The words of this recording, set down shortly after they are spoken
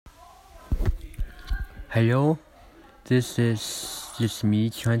Hello, this is just me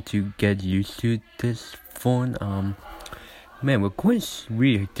trying to get used to this phone. Man, recording is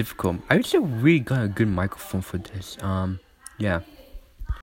really difficult. I wish I really got a good microphone for this. Yeah.